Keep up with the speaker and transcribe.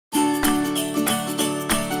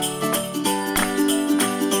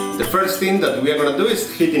first thing that we are gonna do is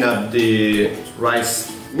heating up the rice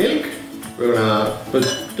milk. We're gonna put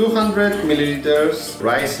 200 milliliters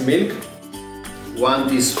rice milk, 1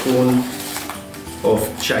 teaspoon of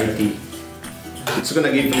chai tea. It's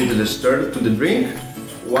gonna give a little stir to the drink.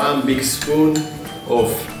 1 big spoon of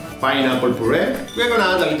pineapple puree. We're gonna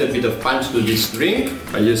add a little bit of punch to this drink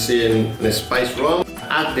by using a spice rum.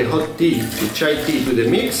 Add the hot tea, the chai tea to the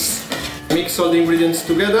mix. Mix all the ingredients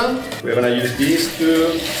together. We're gonna use these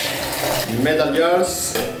two metal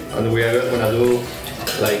jars and we are gonna do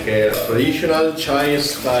like a traditional chai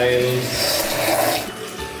style.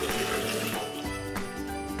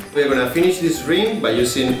 We're gonna finish this drink by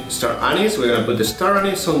using star anise. We're gonna put the star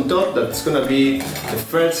anise on top. That's gonna be the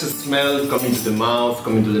first smell coming to the mouth,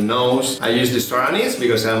 coming to the nose. I use the star anise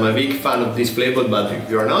because I'm a big fan of this flavor, but if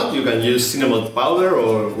you're not, you can use cinnamon powder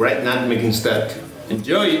or red nutmeg instead.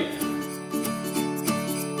 Enjoy!